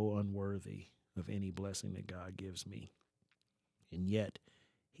so unworthy of any blessing that God gives me. And yet,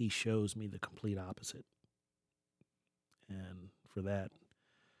 he shows me the complete opposite. And for that,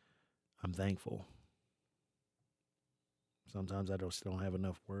 I'm thankful. Sometimes I just don't have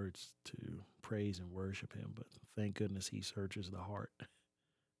enough words to praise and worship him, but thank goodness he searches the heart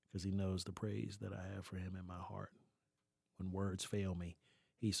because he knows the praise that I have for him in my heart. When words fail me,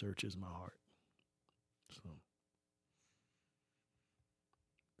 he searches my heart. So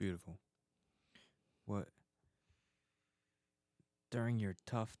Beautiful. What during your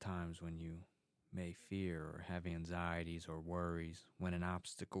tough times when you may fear or have anxieties or worries when an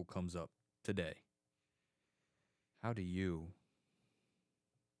obstacle comes up today, how do you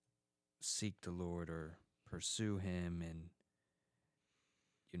seek the Lord or pursue him and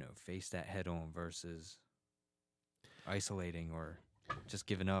face that head on versus isolating or just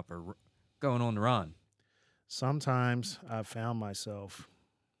giving up or going on the run? sometimes I've found myself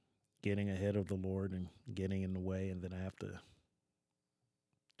getting ahead of the Lord and getting in the way, and then I have to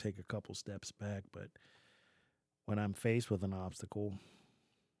take a couple steps back. But when I'm faced with an obstacle,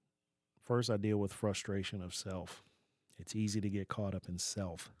 first I deal with frustration of self. It's easy to get caught up in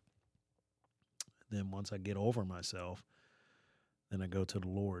self. Then once I get over myself, then I go to the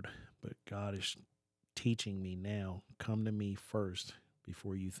Lord. But God is teaching me now, come to me first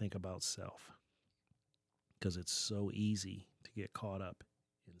before you think about self. Because it's so easy to get caught up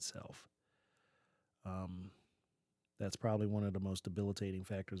in self. That's probably one of the most debilitating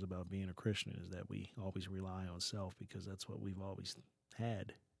factors about being a Christian is that we always rely on self because that's what we've always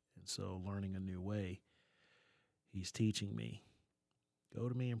had. And so learning a new way, he's teaching me, go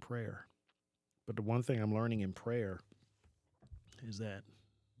to me in prayer. But the one thing I'm learning in prayer is that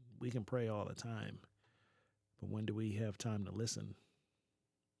we can pray all the time, but when do we have time to listen?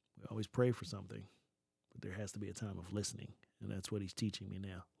 We always pray for something, but there has to be a time of listening, and that's what he's teaching me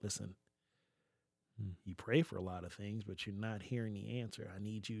now. Listen. You pray for a lot of things, but you're not hearing the answer. I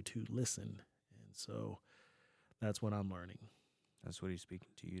need you to listen. And so that's what I'm learning. That's what he's speaking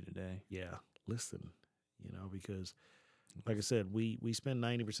to you today. Yeah, listen, because like I said, we spend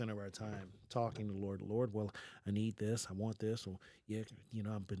 90% of our time talking to the Lord. Lord, well, I need this. I want this. Well, yeah,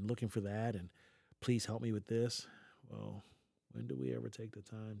 I've been looking for that, and please help me with this. Well, when do we ever take the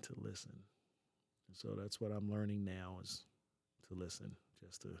time to listen? And so that's what I'm learning now is to listen,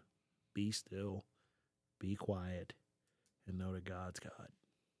 just to be still, be quiet, and know that God's God.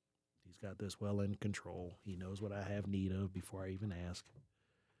 He's got this well in control. He knows what I have need of before I even ask.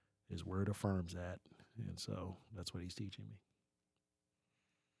 His word affirms that. And so that's what he's teaching me.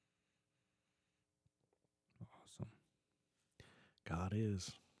 Awesome. God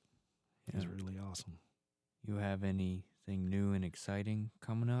is. Yeah. He's really awesome. You have anything new and exciting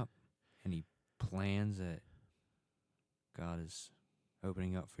coming up? Any plans that God is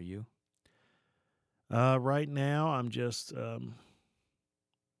opening up for you? Right now, I'm just, I'm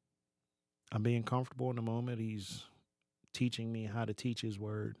being comfortable in the moment. He's teaching me how to teach his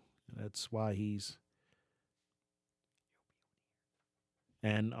word. That's why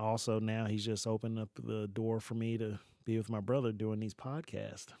and also now he's just opened up the door for me to be with my brother doing these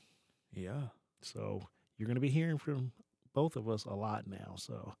podcasts. Yeah. So you're going to be hearing from both of us a lot now.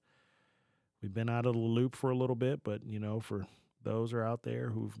 So we've been out of the loop for a little bit, but for those are out there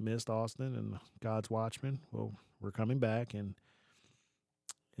who've missed Austin and God's Watchmen, well, we're coming back and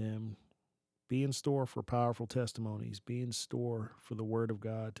be in store for powerful testimonies. Be in store for the word of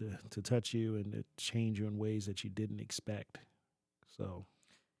God to touch you and to change you in ways that you didn't expect. So,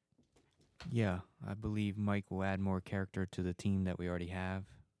 yeah, I believe Mike will add more character to the team that we already have.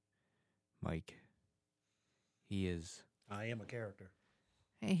 Mike, he is. I am a character.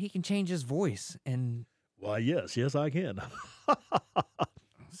 Hey, he can change his voice and. Why, yes, I can.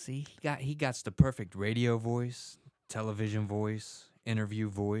 See, he got the perfect radio voice, television voice, interview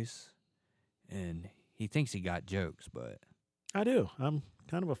voice. and he thinks he got jokes, but I do. I'm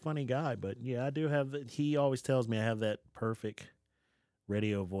kind of a funny guy, but yeah, I do have that. He always tells me I have that perfect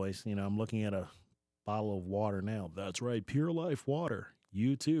radio voice. I'm looking at a bottle of water now. That's right, Pure Life water.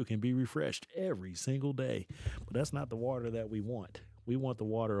 You too can be refreshed every single day. But that's not the water that we want. We want the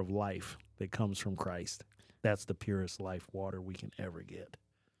water of life that comes from Christ. That's the purest life water we can ever get.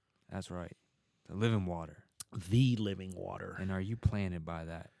 that's right. The living water. The living water. And are you planted by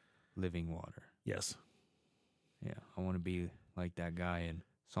that living water? Yes. Yeah, I want to be like that guy in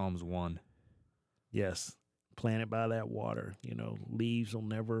Psalms 1. Yes. Planted by that water. Leaves will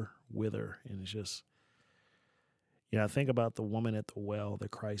never wither. And it's just, I think about the woman at the well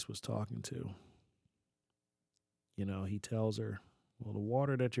that Christ was talking to. He tells her, well, the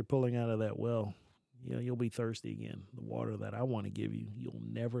water that you're pulling out of that well, you'll be thirsty again. The water that I want to give you, you'll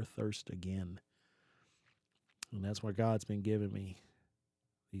never thirst again. And that's what God's been giving me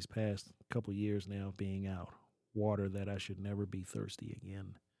these past couple years now of being out. Water that I should never be thirsty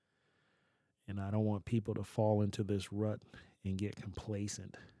again. And I don't want people to fall into this rut and get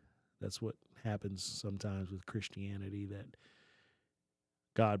complacent. That's what happens sometimes with Christianity, that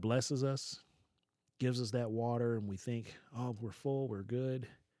God blesses us, gives us that water, and we think, oh, we're full, we're good,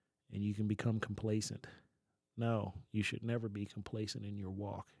 and you can become complacent. No, you should never be complacent in your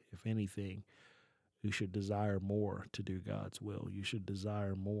walk. If anything, you should desire more to do God's will. You should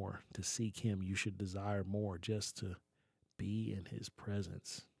desire more to seek Him. You should desire more just to be in His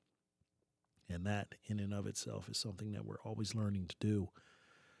presence. And that in and of itself is something that we're always learning to do.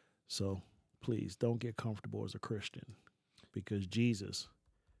 So please don't get comfortable as a Christian, because Jesus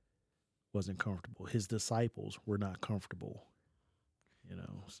wasn't comfortable. His disciples were not comfortable,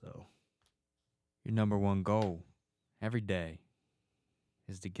 so. Your number one goal every day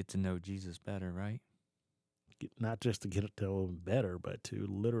is to get to know Jesus better, right? Not just to get to know Him better, but to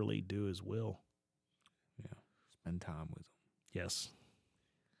literally do His will. Yeah, spend time with Him. Yes.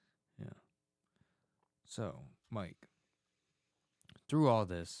 Yeah. So, Mike, through all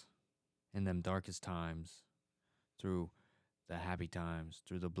this, in them darkest times, through the happy times,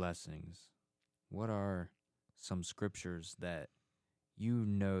 through the blessings, what are some scriptures that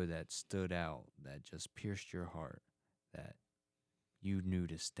that stood out, that just pierced your heart, that you knew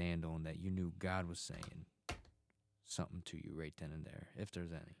to stand on, that you knew God was saying something to you right then and there, if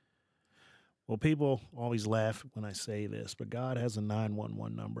there's any? Well, people always laugh when I say this, but God has a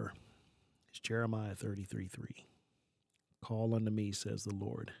 911 number. It's Jeremiah 33:3. Call unto me, says the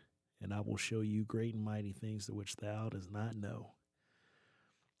Lord, and I will show you great and mighty things to which thou dost not know.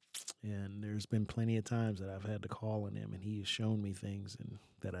 And there's been plenty of times that I've had to call on Him, and He has shown me things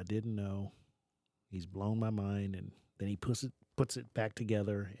that I didn't know. He's blown my mind, and then He puts it back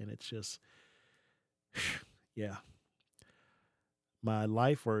together, and it's just, yeah. My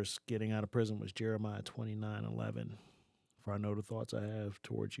life verse getting out of prison was Jeremiah 29:11. For I know the thoughts I have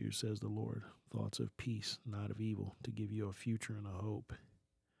towards you, says the Lord, thoughts of peace, not of evil, to give you a future and a hope.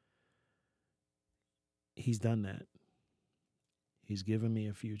 He's done that. He's given me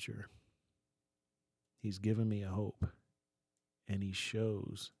a future. He's given me a hope. And He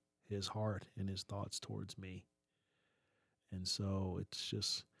shows His heart and His thoughts towards me. And so it's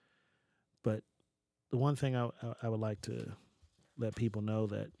just, but the one thing I would like to let people know,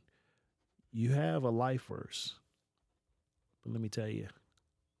 that you have a life verse. But let me tell you,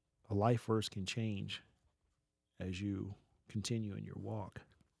 a life verse can change as you continue in your walk.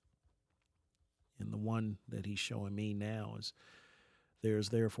 And the one that He's showing me now is, there's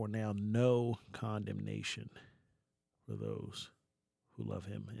therefore now no condemnation for those who love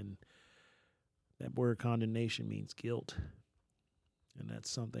Him. And that word condemnation means guilt. And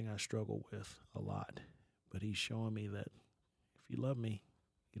that's something I struggle with a lot. But He's showing me that if you love me,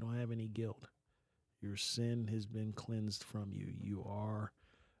 you don't have any guilt. Your sin has been cleansed from you. You are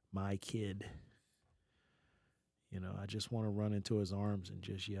my kid. I just want to run into His arms and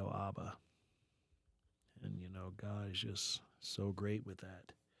just yell, Abba. And, God is just so great with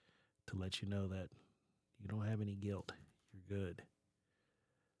that, to let you know that you don't have any guilt. You're good.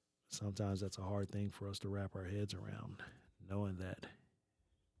 Sometimes that's a hard thing for us to wrap our heads around, knowing that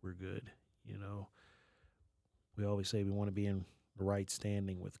we're good. We always say we want to be in the right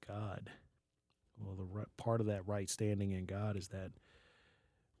standing with God. Well, part of that right standing in God is that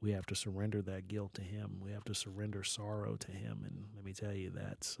we have to surrender that guilt to Him. We have to surrender sorrow to Him. And let me tell you,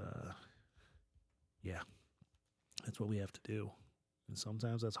 that's what we have to do. And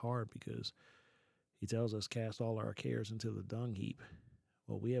sometimes that's hard, because He tells us, cast all our cares into the dung heap.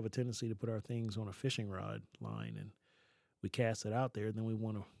 Well, we have a tendency to put our things on a fishing rod line, and we cast it out there, and then we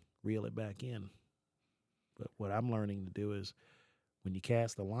want to reel it back in. But what I'm learning to do is, when you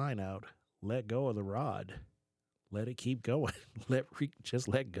cast the line out, let go of the rod. Let it keep going. Just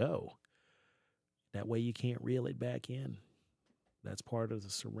let go. That way you can't reel it back in. That's part of the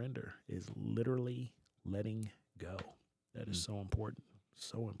surrender, is literally letting go. That is so important.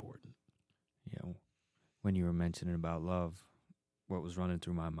 So important. Yeah. When you were mentioning about love, what was running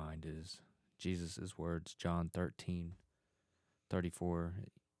through my mind is Jesus' words, John 13:34.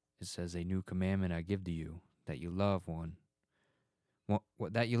 It says, "A new commandment I give to you, that you love one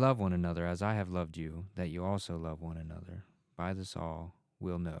another as I have loved you, that you also love one another. By this all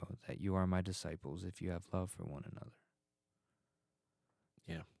will know that you are my disciples, if you have love for one another."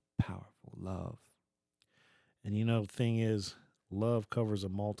 Yeah. Powerful love. And the thing is, love covers a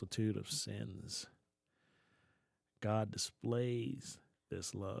multitude of sins. God displays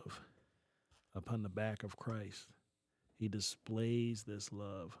this love upon the back of Christ. He displays this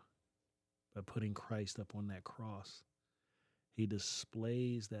love by putting Christ up on that cross. He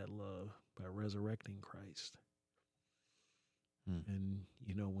displays that love by resurrecting Christ. And,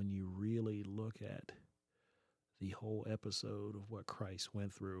 when you really look at the whole episode of what Christ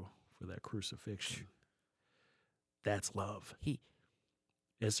went through for that crucifixion, that's love.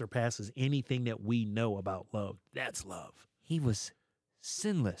 It surpasses anything that we know about love. That's love. He was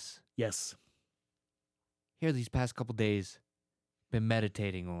sinless. Yes. Here these past couple days, been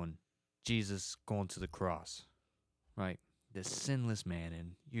meditating on Jesus going to the cross, right? This sinless man.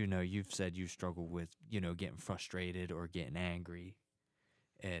 And, you've said you struggle with, getting frustrated or getting angry.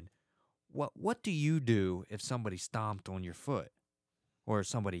 And what do you do if somebody stomped on your foot or if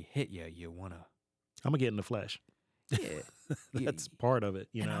somebody hit you? You want to... I'm going to get in the flesh. Yeah. That's part of it,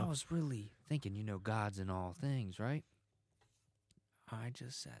 And I was really thinking, God's in all things, right? I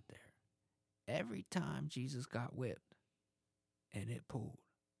just sat there. Every time Jesus got whipped and it pulled,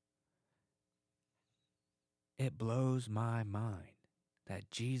 it blows my mind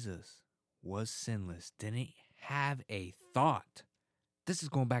that Jesus was sinless, didn't have a thought. This is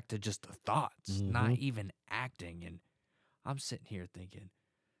going back to just the thoughts, not even acting. And I'm sitting here thinking,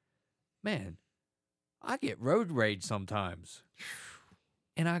 man, I get road rage sometimes.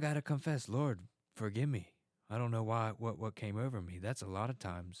 And I got to confess, Lord, forgive me. I don't know what came over me. That's a lot of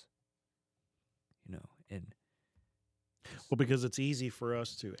times, and... Well, because it's easy for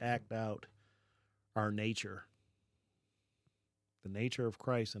us to act out our nature. The nature of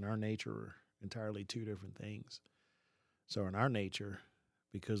Christ and our nature are entirely two different things. So in our nature,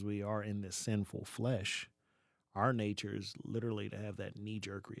 because we are in this sinful flesh, our nature is literally to have that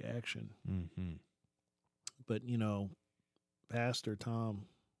knee-jerk reaction. Mm-hmm. But, Pastor Tom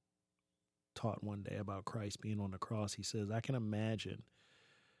taught one day about Christ being on the cross. He says, I can imagine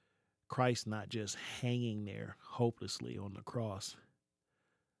Christ not just hanging there hopelessly on the cross,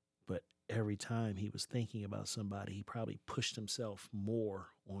 but every time he was thinking about somebody, he probably pushed himself more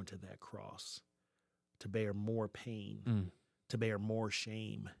onto that cross to bear more pain, to bear more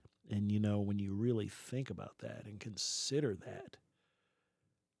shame. And, when you really think about that and consider that,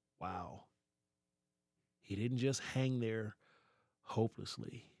 wow, he didn't just hang there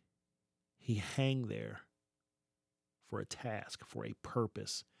hopelessly. He hung there for a task, for a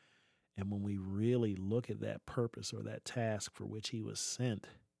purpose. And when we really look at that purpose or that task for which he was sent,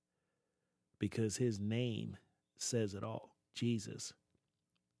 because his name says it all, Jesus,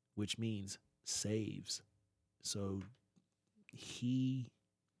 which means saves. So I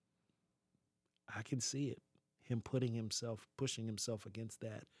can see it, him pushing himself against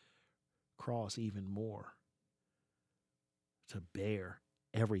that cross even more to bear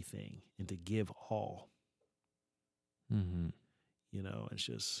everything and to give all. Mm-hmm. It's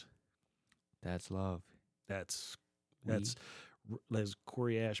just... That's love. That's as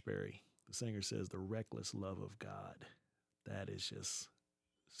Corey Ashbury, the singer, says, the reckless love of God. That is just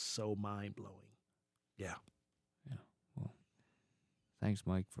so mind-blowing. Yeah. Yeah. Well, thanks,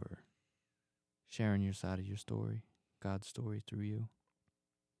 Mike, for sharing your side of your story, God's story through you.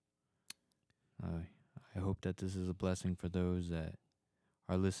 I hope that this is a blessing for those that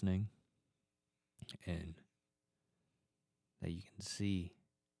are listening and that you can see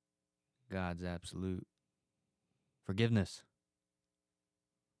God's absolute forgiveness,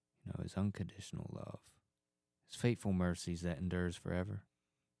 his unconditional love, his faithful mercies that endures forever.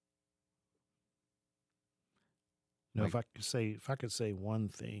 If I could say one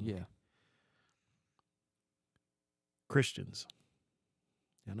thing, yeah, Christians,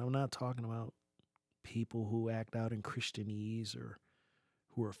 and I'm not talking about people who act out in Christianese or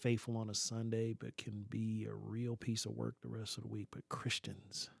who are faithful on a Sunday but can be a real piece of work the rest of the week, but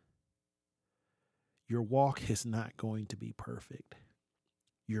Christians, your walk is not going to be perfect.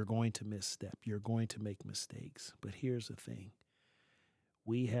 You're going to misstep. You're going to make mistakes. But here's the thing.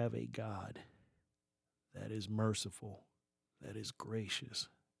 We have a God that is merciful, that is gracious,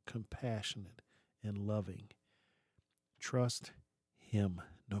 compassionate, and loving. Trust him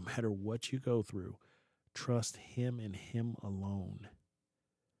no matter what you go through. Trust him and him alone.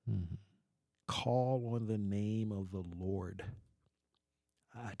 Mm-hmm. Call on the name of the Lord.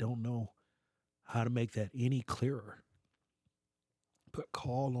 I don't know how to make that any clearer, but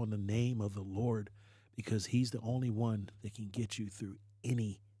call on the name of the Lord because he's the only one that can get you through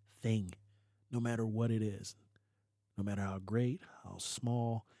anything, no matter what it is, no matter how great, how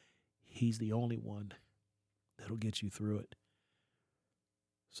small. He's the only one that'll get you through it.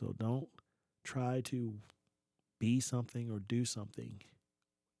 So don't try to be something or do something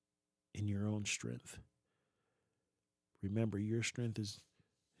in your own strength. Remember,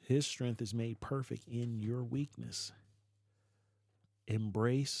 his strength is made perfect in your weakness.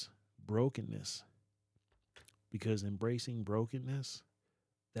 Embrace brokenness, because embracing brokenness,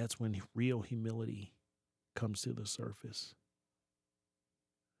 that's when real humility comes to the surface.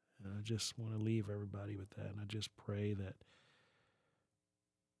 And I just want to leave everybody with that. And I just pray that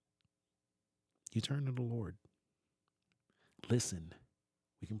you turn to the Lord. Listen.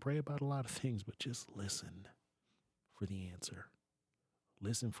 We can pray about a lot of things, but just listen for the answer.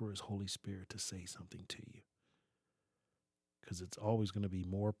 Listen for his Holy Spirit to say something to you. Because it's always going to be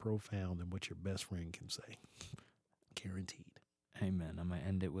more profound than what your best friend can say. Guaranteed. Amen. I'm going to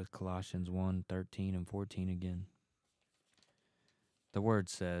end it with Colossians 1:13 and 14 again. The word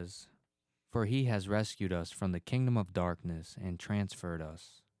says, "For he has rescued us from the kingdom of darkness and transferred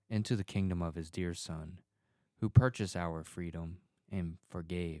us into the kingdom of his dear Son, who purchased our freedom and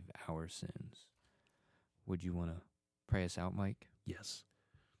forgave our sins." Would you want to pray us out, Mike? Yes.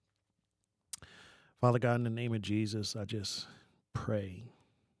 Father God, in the name of Jesus, I just pray.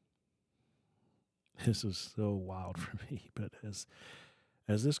 This is so wild for me, but as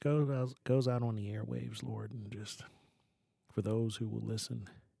this goes out on the airwaves, Lord, and just for those who will listen,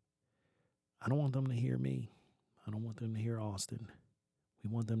 I don't want them to hear me. I don't want them to hear Austin. We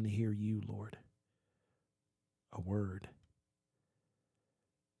want them to hear you, Lord. A word.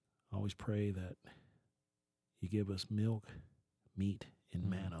 I always pray that you give us milk, meat, and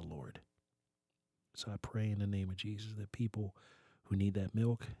manna, Lord. So I pray in the name of Jesus that people who need that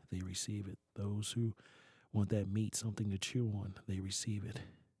milk, they receive it. Those who want that meat, something to chew on, they receive it.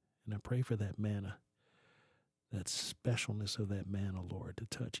 And I pray for that manna, that specialness of that manna, Lord, to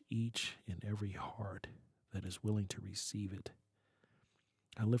touch each and every heart that is willing to receive it.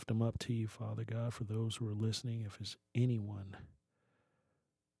 I lift them up to you, Father God, for those who are listening. If there's anyone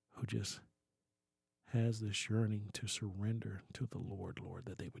who just has this yearning to surrender to the Lord,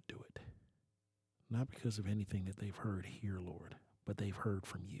 that they would do it. Not because of anything that they've heard here, Lord, but they've heard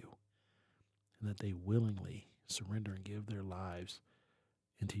from you. And that they willingly surrender and give their lives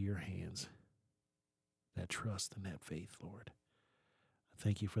into your hands. That trust and that faith, Lord. I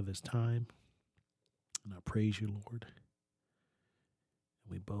thank you for this time. And I praise you, Lord. And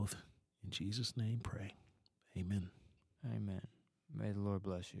we both, in Jesus' name, pray. Amen. Amen. May the Lord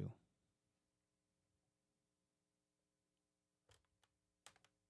bless you.